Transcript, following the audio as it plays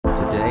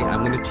Today,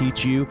 I'm going to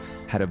teach you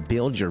how to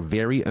build your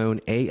very own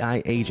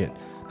AI agent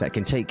that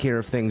can take care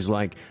of things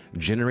like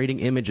generating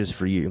images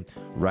for you,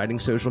 writing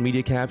social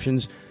media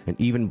captions, and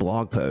even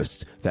blog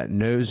posts that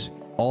knows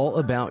all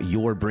about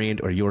your brand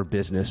or your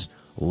business.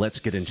 Let's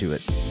get into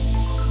it.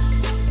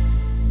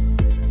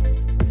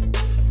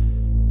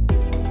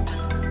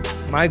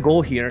 My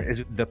goal here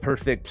is the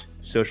perfect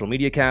social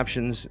media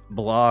captions,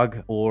 blog,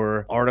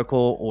 or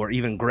article, or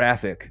even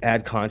graphic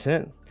ad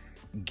content.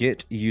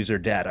 Get user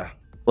data.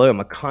 Hello,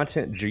 I'm a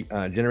content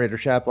generator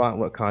chatbot.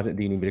 What content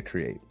do you need me to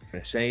create? I'm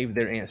going to save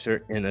their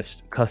answer in a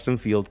custom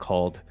field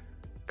called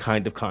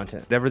kind of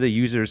content. Whatever the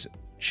user's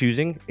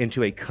choosing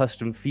into a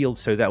custom field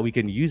so that we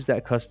can use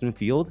that custom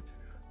field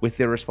with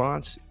their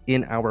response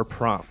in our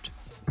prompt.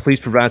 Please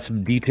provide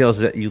some details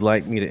that you'd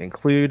like me to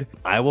include.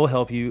 I will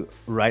help you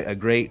write a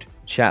great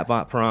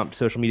chatbot prompt,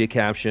 social media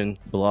caption,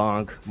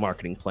 blog,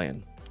 marketing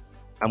plan.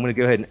 I'm going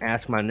to go ahead and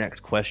ask my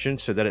next question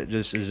so that it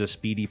just is a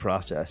speedy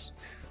process.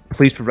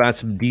 Please provide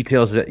some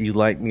details that you'd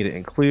like me to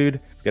include.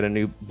 Got a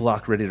new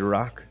block ready to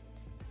rock.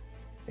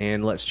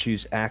 And let's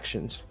choose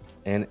actions.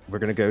 And we're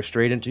going to go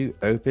straight into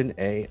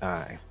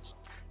OpenAI.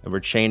 And we're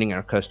chaining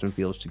our custom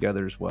fields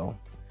together as well.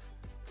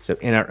 So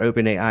in our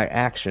OpenAI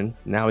action,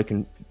 now we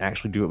can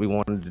actually do what we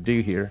wanted to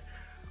do here.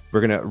 We're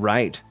going to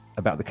write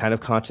about the kind of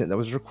content that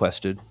was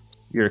requested.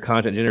 You're a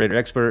content generator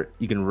expert.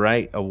 You can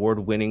write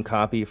award-winning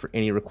copy for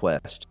any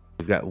request.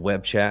 We've got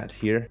web chat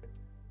here,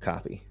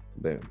 copy,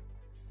 boom.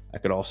 I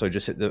could also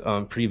just hit the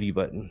preview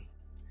button,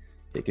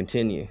 hit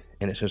continue,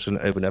 and it's just going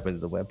to open up into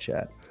the web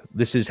chat.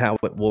 This is how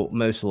it will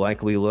most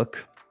likely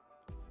look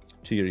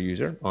to your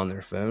user on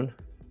their phone.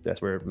 That's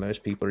where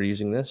most people are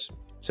using this.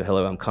 So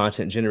hello, I'm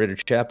content generator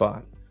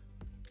chatbot.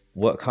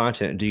 What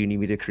content do you need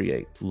me to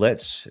create?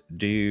 Let's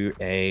do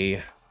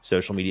a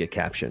social media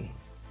caption.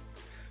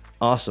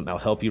 Awesome, I'll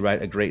help you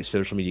write a great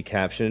social media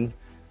caption.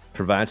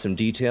 Provide some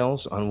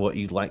details on what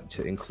you'd like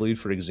to include.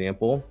 For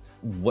example,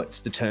 what's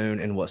the tone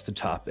and what's the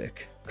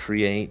topic?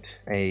 Create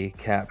a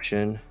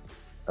caption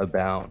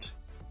about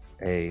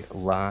a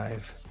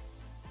live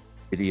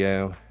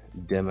video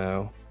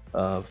demo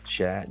of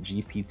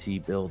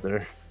ChatGPT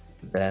Builder,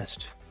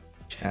 best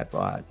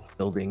chatbot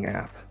building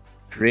app.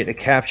 Create a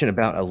caption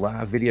about a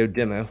live video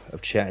demo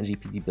of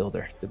ChatGPT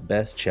Builder, the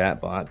best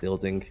chatbot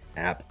building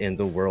app in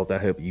the world. I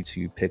hope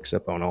YouTube picks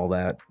up on all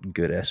that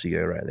good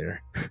SEO right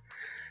there.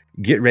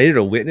 Get ready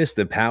to witness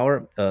the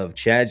power of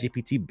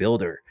ChatGPT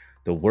Builder,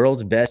 the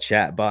world's best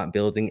chatbot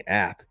building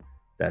app.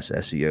 That's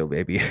SEO,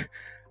 baby.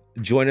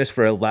 Join us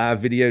for a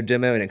live video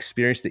demo and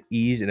experience the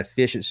ease and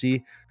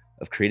efficiency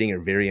of creating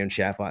your very own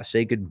chatbot.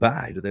 Say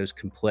goodbye to those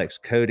complex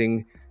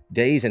coding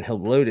days and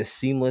hello to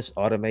seamless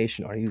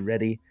automation. Are you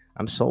ready?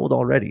 I'm sold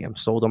already. I'm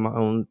sold on my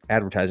own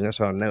advertising. That's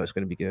how I know it's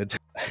going to be good.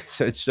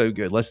 So it's so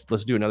good. Let's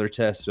do another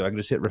test. So I can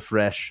just hit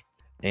refresh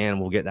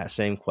and we'll get that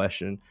same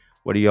question.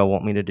 What do y'all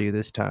want me to do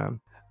this time?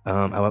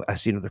 I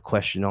see another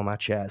question on my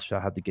chat, so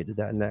I'll have to get to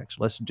that next.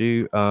 Let's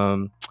do a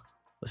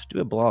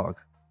blog.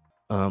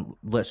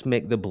 Let's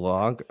make the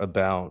blog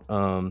about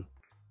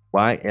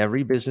why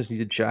every business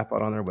needs a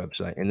chatbot on their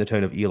website in the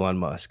tone of Elon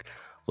Musk.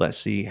 Let's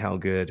see how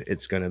good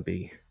it's going to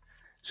be.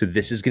 So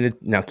this is going to,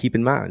 now keep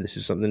in mind, this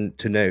is something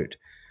to note.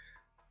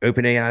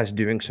 OpenAI is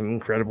doing some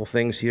incredible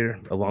things here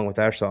along with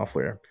our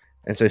software.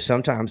 And so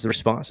sometimes the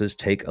responses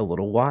take a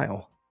little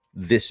while.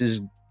 This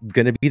is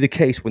going to be the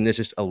case when there's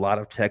just a lot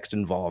of text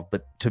involved.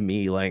 But to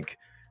me, like,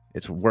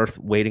 it's worth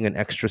waiting an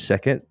extra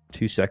second,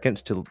 2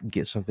 seconds to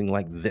get something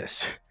like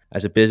this.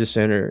 As a business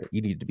owner,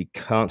 you need to be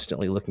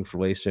constantly looking for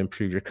ways to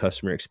improve your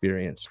customer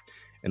experience.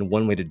 And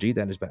one way to do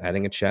that is by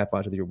adding a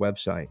chatbot to your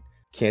website.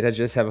 Can't I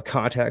just have a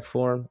contact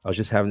form? I was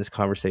just having this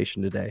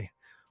conversation today.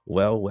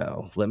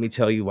 Well, let me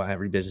tell you why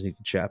every business needs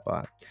a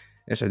chatbot.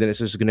 And so then it's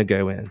just going to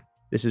go in.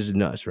 This is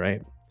nuts,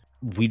 right?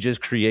 We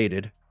just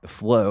created a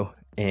flow.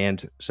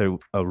 And so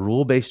a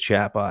rule-based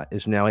chatbot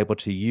is now able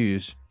to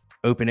use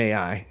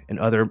OpenAI and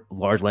other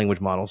large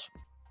language models.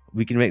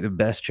 We can make the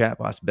best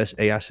chatbots, best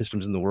AI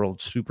systems in the world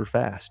super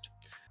fast.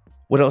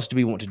 What else do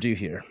we want to do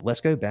here?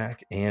 Let's go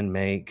back and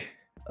make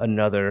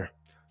another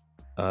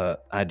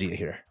idea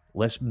here.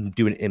 Let's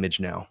do an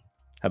image now.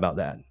 How about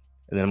that? And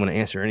then I'm going to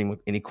answer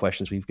any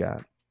questions we've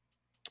got.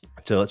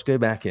 So let's go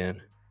back in.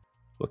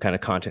 What kind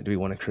of content do we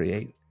want to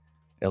create?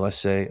 And let's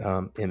say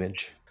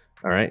image.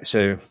 All right,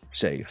 so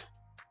save.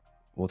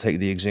 We'll take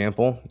the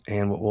example,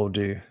 and what we'll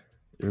do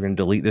is we're going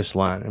to delete this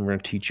line, and we're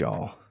going to teach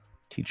y'all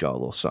a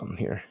little something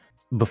here.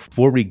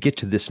 Before we get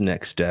to this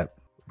next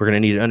step, we're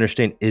going to need to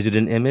understand, is it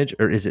an image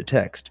or is it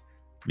text?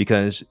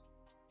 Because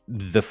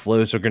the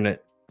flows are going to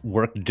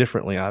work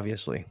differently,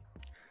 obviously.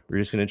 We're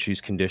just going to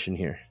choose condition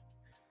here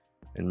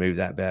and move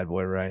that bad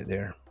boy right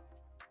there.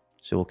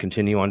 So we'll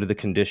continue on to the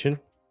condition,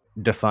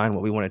 define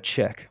what we want to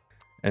check.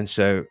 And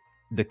so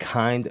the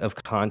kind of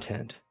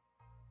content,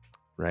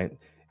 right?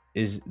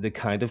 Is the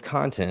kind of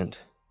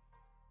content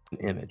an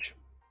image?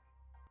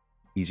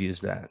 Easy as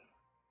that.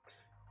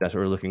 That's what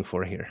we're looking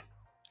for here.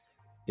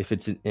 If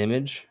it's an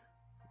image,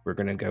 we're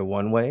going to go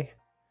one way.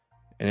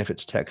 And if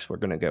it's text, we're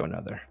going to go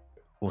another.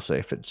 We'll say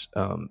if it's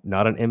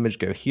not an image,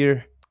 go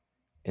here.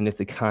 And if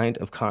the kind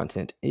of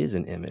content is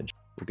an image,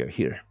 we'll go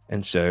here.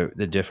 And so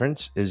the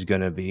difference is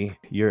going to be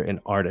you're an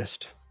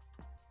artist.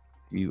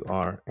 You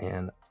are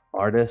an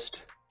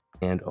artist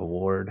and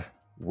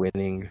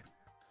award-winning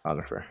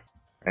photographer,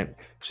 right?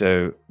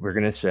 So we're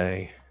going to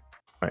say,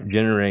 all right,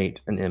 generate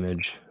an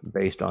image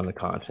based on the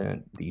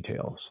content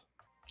details.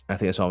 I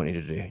think that's all we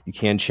need to do. You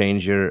can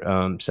change your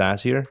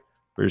size here.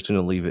 We're just going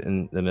to leave it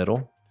in the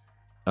middle.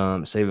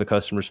 Save a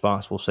custom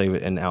response. We'll save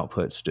it in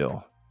output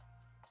still.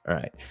 All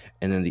right.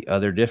 And then the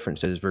other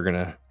difference is we're going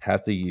to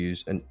have to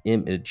use an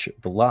image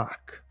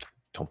block.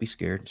 Don't be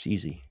scared. It's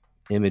easy.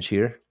 Image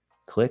here.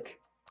 Click.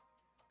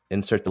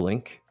 Insert the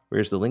link.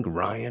 Where's the link?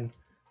 Ryan.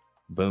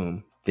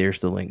 Boom.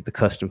 There's the link. The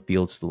custom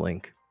field's the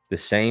link. The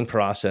same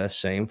process,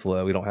 same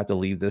flow. We don't have to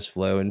leave this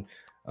flow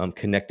and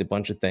connect a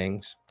bunch of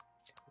things.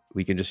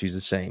 We can just use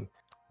the same.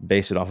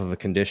 Base it off of a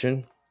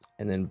condition.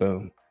 And then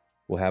boom.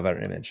 We'll have our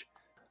image.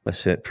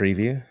 Let's hit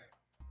preview.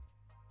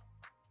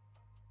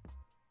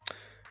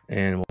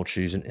 And we'll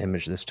choose an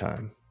image this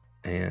time.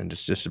 And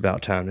it's just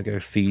about time to go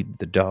feed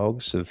the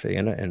dogs,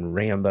 Savannah and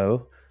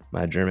Rambo,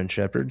 my German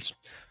Shepherds.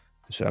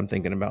 So I'm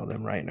thinking about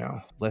them right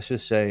now. Let's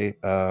just say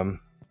an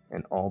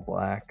all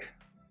black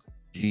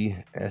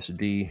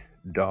GSD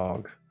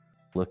dog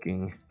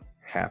looking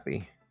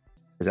happy.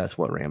 Because that's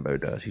what Rambo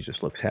does. He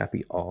just looks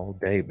happy all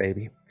day,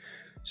 baby.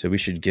 So we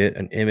should get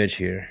an image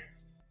here.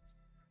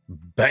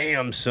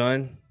 Bam,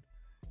 son.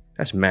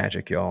 That's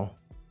magic, y'all.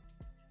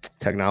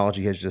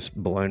 Technology has just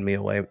blown me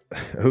away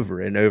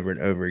over and over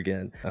and over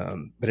again.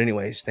 But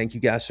anyways, thank you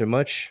guys so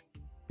much.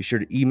 Be sure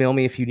to email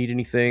me if you need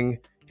anything.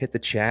 Hit the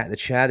chat. The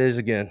chat is,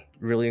 again,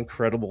 really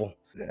incredible.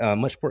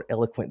 Much more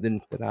eloquent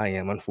than I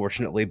am,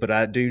 unfortunately. But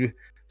I do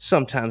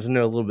sometimes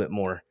know a little bit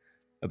more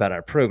about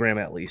our program,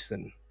 at least,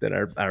 than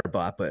our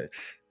bot. But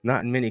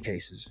not in many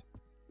cases.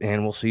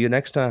 And we'll see you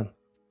next time.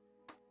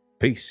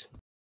 Peace.